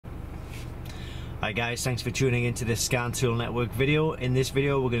Hi guys, thanks for tuning into this Scan Tool Network video. In this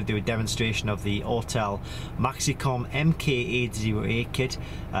video we're going to do a demonstration of the Autel MAXIMA MK808 kit,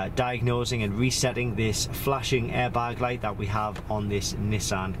 diagnosing and resetting this flashing airbag light that we have on this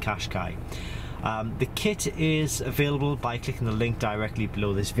Nissan Qashqai. The kit is available by clicking the link directly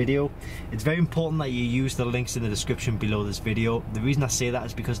below this video. It's very important that you use the links in the description below this video. The reason I say that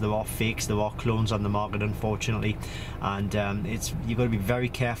is because there are fakes, there are clones on the market unfortunately, and you've got to be very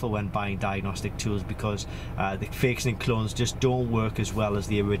careful when buying diagnostic tools because the fakes and clones just don't work as well as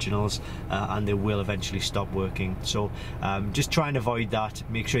the originals, and they will eventually stop working. So just try and avoid that.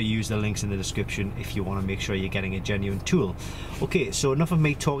 Make sure you use the links in the description if you want to make sure you're getting a genuine tool. Okay, so enough of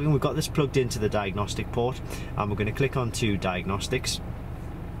me talking. We've got this plugged into the diagnostic port, and we're going to click onto diagnostics,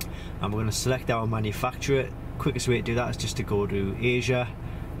 and we're going to select our manufacturer. Quickest way to do that is just to go to Asia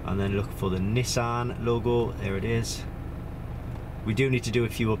and then look for the Nissan logo. There it is. We do need to do a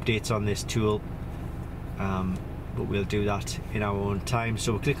few updates on this tool, but we'll do that in our own time.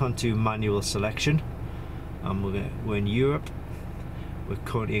 So we'll click onto manual selection, and we're in Europe. We're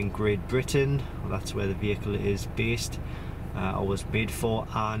currently in Great Britain. Well, that's where the vehicle is based. Or was bid for,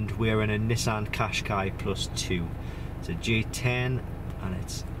 and we're in a Nissan Qashqai Plus 2. It's a J10 and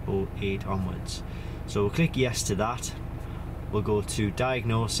it's 08 onwards. So we'll click yes to that. We'll go to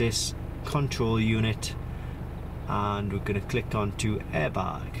diagnosis, control unit, and we're going to click onto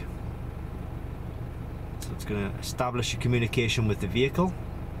airbag. So it's going to establish a communication with the vehicle.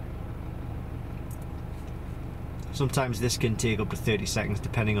 Sometimes this can take up to 30 seconds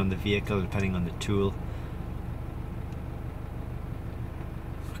depending on the vehicle, depending on the tool.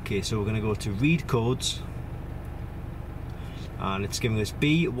 Okay, so we're going to go to read codes, and it's giving us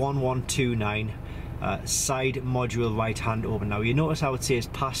B1129 side module right hand open. Now you notice how it says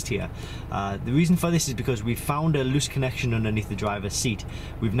passed here. The reason for this is because we found a loose connection underneath the driver's seat.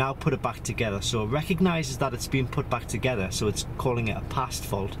 We've now put it back together, so it recognises that it's been put back together, so it's calling it a passed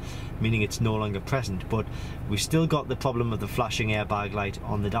fault, meaning it's no longer present. But we've still got the problem of the flashing airbag light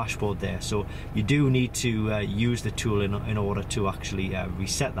on the dashboard there, so you do need to use the tool in order to actually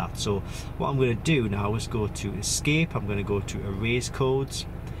reset that. So what I'm going to do now is go to escape. I'm going to go to erase codes,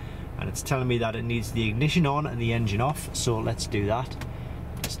 and it's telling me that it needs the ignition on and the engine off, so let's do that.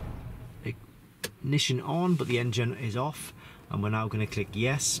 Ignition on, but the engine is off, and we're now going to click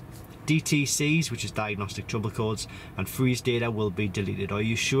yes. DTCs, which is diagnostic trouble codes, and freeze data will be deleted. Are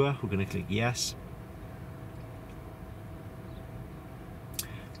you sure? We're going to click yes.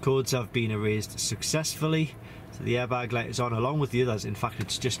 Codes have been erased successfully, so the airbag light is on along with the others. In fact,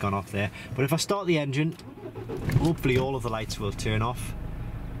 it's just gone off there, but if I start the engine, hopefully all of the lights will turn off,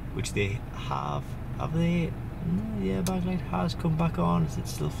 which they have. Have they? No, the airbag light has come back on. Is it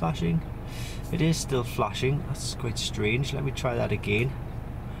still flashing? It is still flashing. That's quite strange. Let me try that again.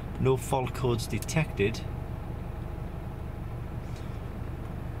 No fault codes detected.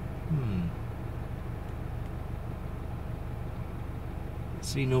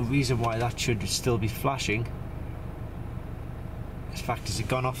 See no reason why that should still be flashing. In fact, has it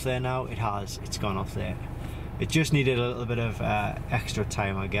gone off there now? It has. It's gone off there. It just needed a little bit of extra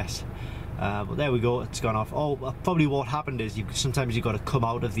time, I guess. But there we go, it's gone off. Oh, probably what happened is sometimes you've got to come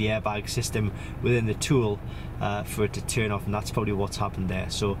out of the airbag system within the tool for it to turn off, and that's probably what's happened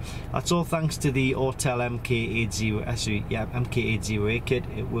there. So that's all thanks to the Autel MK808 kit.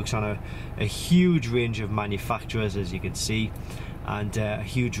 It works on a huge range of manufacturers, as you can see, and a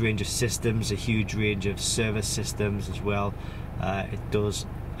huge range of systems, a huge range of service systems as well. It does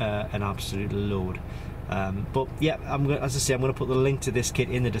an absolute load. But yeah, as I say, I'm going to put the link to this kit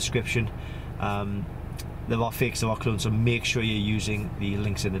in the description. There are fakes, there are clones, so make sure you're using the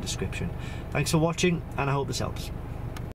links in the description. Thanks for watching, and I hope this helps.